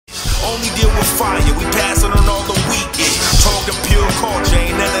only deal with fire, we passing on all the weak-ish. Talking pure culture,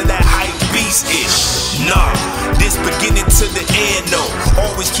 ain't none of that hype beast-ish. Nah, this beginning to the end, no.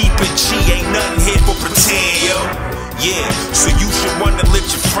 Always keep it G, ain't nothing here for pretend, yo. Yeah, so you should wanna let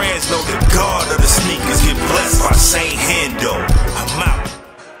your friends know the God of the sneakers get blessed by Saint Hendo. I'm out.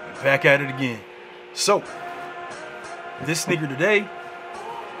 Back at it again. So, this sneaker today,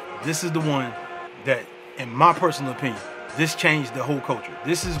 this is the one that, in my personal opinion, this changed the whole culture.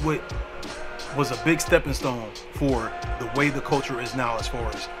 This is what was a big stepping stone for the way the culture is now as far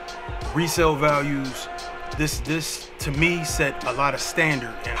as resale values. This to me set a lot of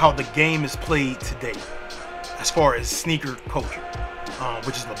standard in how the game is played today as far as sneaker culture,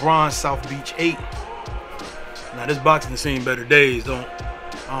 which is LeBron South Beach 8. Now this box has seen better days.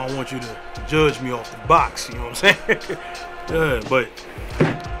 I don't want you to judge me off the box, you know what I'm saying? Yeah, but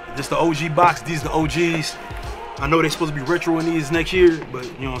this the OG box, these the OGs. I know they're supposed to be retro in these next year, but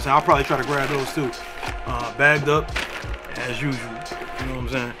you know what I'm saying, I'll probably try to grab those too. Bagged up as usual, you know what I'm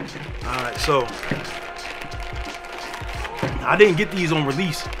saying? Alright, so I didn't get these on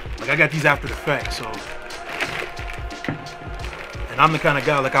release. Like, I got these after the fact, so. And I'm the kind of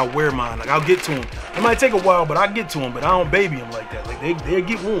guy, like, I'll wear mine. Like, I'll get to them. It might take a while, but I get to them, but I don't baby them like that. Like, they'll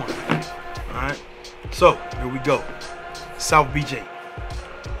get worn. Alright? So, here we go. South Beach 8.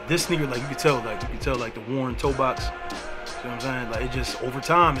 This sneaker, like, you can tell, like, the worn toe box. You know what I'm saying? Like, it just, over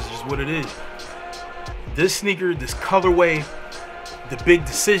time, it's just what it is. This sneaker, this colorway, the big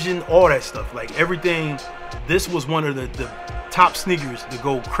decision, all that stuff. Like, everything, this was one of the top sneakers to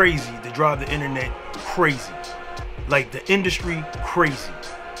go crazy, to drive the internet crazy. Like, the industry crazy.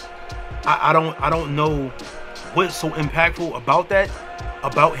 I don't know what's so impactful about that,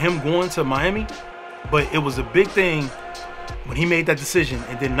 about him going to Miami, but it was a big thing when he made that decision.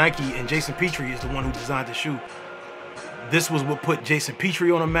 And then Nike and Jason Petrie is the one who designed the shoe. This was what put Jason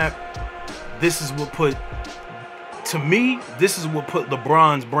Petrie on the map. This is what put, to me, this is what put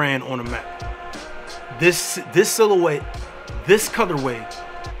LeBron's brand on the map. This silhouette, this colorway,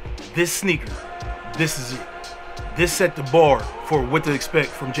 this sneaker, this is it. This set the bar for what to expect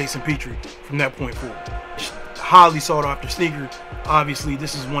from Jason Petrie from that point forward. Highly sought after sneaker. Obviously,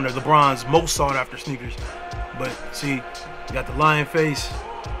 this is one of LeBron's most sought after sneakers. But see, you got the lion face.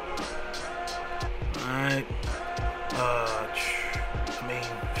 Alright. I mean,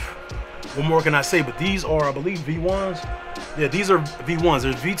 what more can I say? But these are, I believe, V1s. Yeah, these are V1s.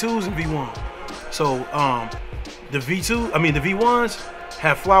 There's V2s and V1s. So, the V1s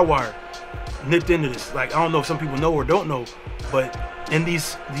have fly wire nipped into this. Like, I don't know if some people know or don't know, but in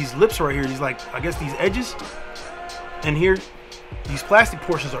these lips right here, these, like, I guess these edges in here, these plastic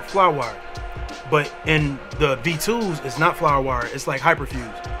portions are fly wire. But in the V2s, it's not fly wire, it's like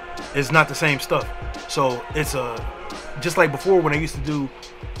hyperfuse. It's not the same stuff. So it's just like before when they used to do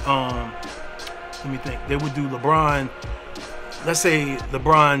let me think, they would do LeBron, let's say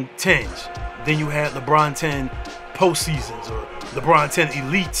LeBron 10s, then you had LeBron 10 postseasons or LeBron 10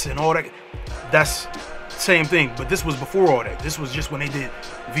 elites and all that. That's same thing, but this was before all that. This was just when they did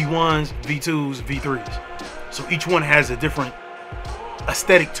V1s, V2s, V3s. So each one has a different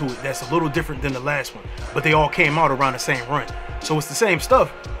aesthetic to it that's a little different than the last one, but they all came out around the same run. So it's the same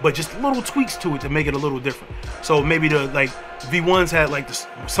stuff, but just little tweaks to it to make it a little different. So maybe the, like, V1s had like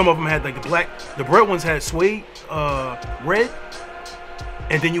some of them had like the black, the red ones had suede red,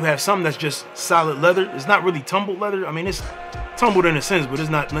 and then you have some that's just solid leather. It's not really tumbled leather. I mean, it's tumbled in a sense, but it's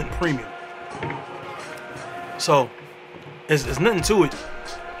not nothing premium. So it's nothing to it.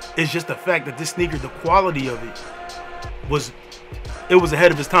 It's just the fact that this sneaker, the quality of it was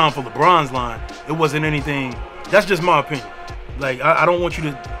ahead of its time for LeBron's line. It wasn't anything. That's just my opinion. Like, I don't want you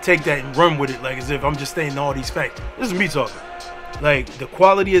to take that and run with it like as if I'm just stating all these facts. This is me talking. Like, the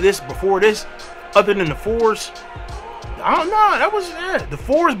quality of this before this, other than the fours, I don't know. That was the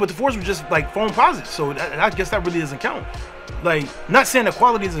fours, but the fours were just like foam posits. So I guess that really doesn't count. Like, not saying the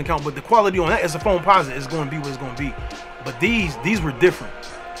quality doesn't count, but the quality on that as a foam posit is going to be what it's going to be. But these were different.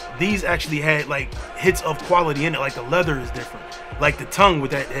 These actually had like hits of quality in it. Like, the leather is different. Like, the tongue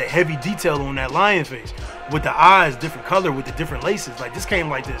with that heavy detail on that lion face, with the eyes different color with the different laces. Like, this came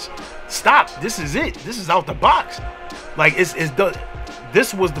like this. Stop. This is it. This is out the box. Like, this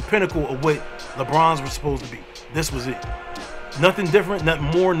was the pinnacle of what LeBron's was supposed to be. This was it. Nothing different, nothing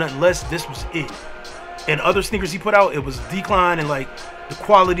more, nothing less. This was it. And other sneakers he put out, it was a decline in like the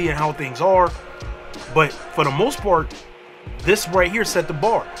quality and how things are. But for the most part, this right here set the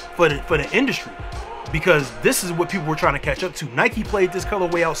bar for the industry, because this is what people were trying to catch up to. Nike played this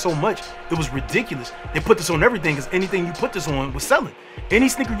colorway out so much, it was ridiculous. They put this on everything because anything you put this on was selling. Any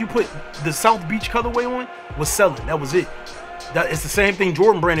sneaker you put the South Beach colorway on was selling. That was it. It's the same thing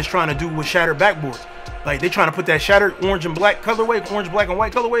Jordan Brand is trying to do with shattered backboards. Like, they're trying to put that shattered orange and black colorway, orange, black, and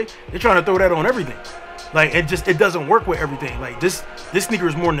white colorway. They're trying to throw that on everything. Like, it doesn't work with everything. Like, this sneaker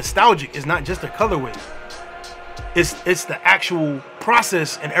is more nostalgic. It's not just a colorway. It's the actual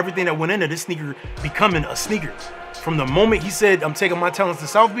process and everything that went into this sneaker becoming a sneaker. From the moment he said, I'm taking my talents to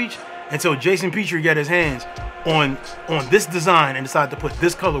South Beach, until Jason Petrie got his hands on this design and decided to put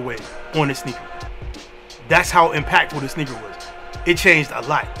this colorway on this sneaker. That's how impactful this sneaker was. It changed a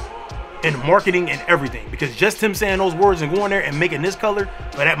lot in marketing and everything, because just him saying those words and going there and making this color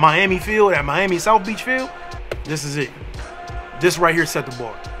for that Miami feel, that Miami South Beach feel, this is it. This right here set the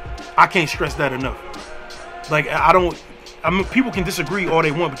bar. I can't stress that enough. Like, I mean, people can disagree all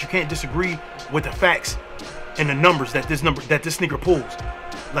they want, but you can't disagree with the facts and the numbers that this sneaker pulls.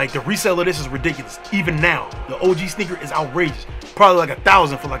 Like, the resale of this is ridiculous. Even now, the OG sneaker is outrageous. Probably like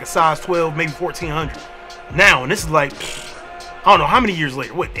 1,000 for like a size 12, maybe 1,400. Now, and this is like, I don't know how many years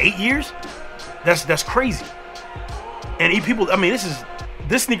later. What, 8 years? That's crazy. And people, I mean,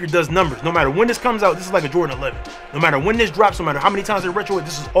 this sneaker does numbers. No matter when this comes out, this is like a Jordan 11. No matter when this drops, no matter how many times they retro it,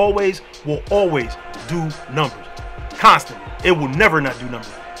 this is will always do numbers. Constantly. It will never not do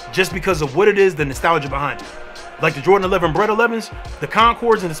numbers. Just because of what it is, the nostalgia behind it. Like the Jordan 11 Bread 11s, the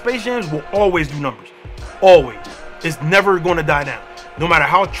Concords and the Space Jams will always do numbers. Always. It's never going to die down. No matter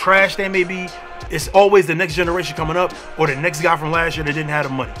how trash they may be, it's always the next generation coming up or the next guy from last year that didn't have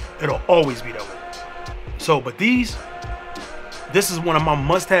the money. It'll always be that way. So, but this is one of my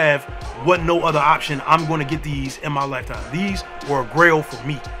must-have, what no other option. I'm going to get these in my lifetime. These were a grail for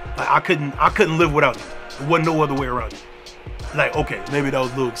me. Like, I couldn't live without these. There wasn't no other way around it. Like, okay, maybe that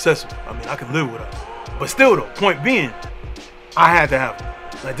was a little excessive. I mean, I could live without it. But still though, point being, I had to have them.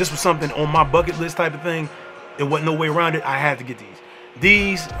 Like, this was something on my bucket list type of thing. There wasn't no way around it. I had to get these.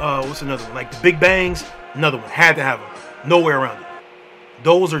 These, what's another one? Like the Big Bangs, another one. Had to have them. No way around it.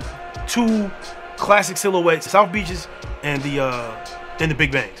 Those are two classic silhouettes, South Beaches and the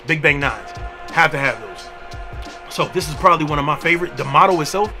Big Bangs, Big Bang 9s. Have to have those. So this is probably one of my favorite. The model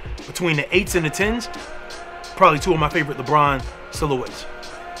itself, between the 8s and the 10s, probably two of my favorite LeBron silhouettes.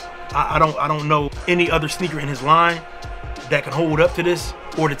 I don't know any other sneaker in his line that can hold up to this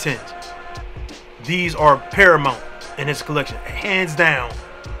or the 10s. These are paramount in his collection. Hands down,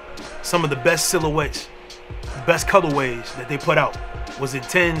 some of the best silhouettes, best colorways that they put out was in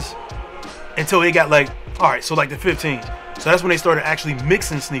 10s until they got like, all right, so like the 15s. So that's when they started actually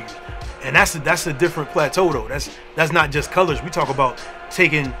mixing sneakers. And that's a different plateau though. That's not just colors. We talk about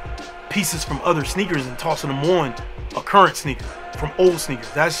taking pieces from other sneakers and tossing them on a current sneaker from old sneakers.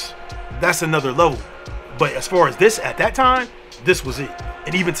 That's another level. But as far as this, at that time, this was it.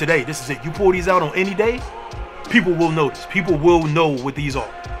 And even today, this is it. You pull these out on any day, people will notice. People will know what these are.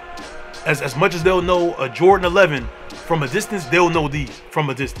 As much as they'll know a Jordan 11 from a distance, they'll know these from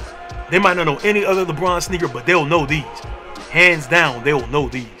a distance. They might not know any other LeBron sneaker, but they'll know these. Hands down, they'll know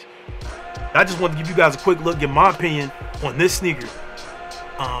these. I just wanted to give you guys a quick look, get my opinion on this sneaker,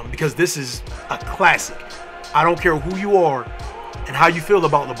 because this is a classic. I don't care who you are and how you feel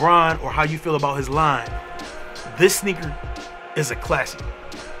about LeBron or how you feel about his line. This sneaker is a classic.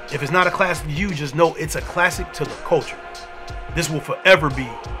 If it's not a classic to you, just know it's a classic to the culture. This will forever be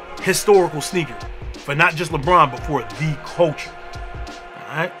historical sneaker for not just LeBron, but for the culture.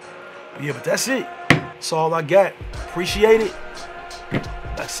 All right? But yeah, but that's it. That's all I got. Appreciate it.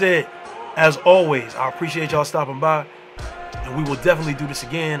 Like I said, as always, I appreciate y'all stopping by, and we will definitely do this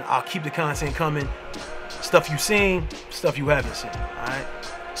again. I'll keep the content coming. Stuff you've seen, stuff you haven't seen. All right?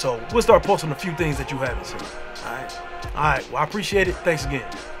 So we'll start posting a few things that you haven't seen. All right? All right. Well, I appreciate it. Thanks again.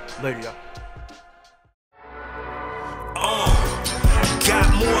 Later, y'all. Got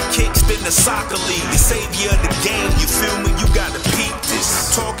more kicks than the soccer league. The savior of the game, you feel me? You gotta peep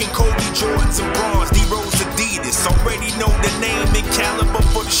this. Talking Kobe, Jordans, and Bronze, D-Rose, Adidas. Already know the name and caliber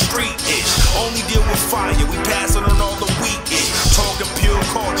for the street-ish. Only deal with fire, we passing on all the weak-ish. Talking pure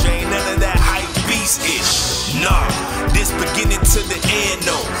culture, ain't none of that hype beast-ish. Nah, this beginning to the end,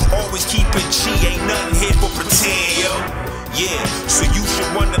 no. Always keep it G, ain't nothing here for pretend, yo. Yeah, so you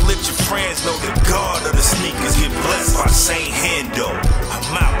should wanna let your friends know the God of the sneakers get blessed by Saint Hendo.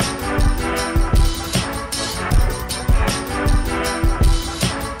 I'm out.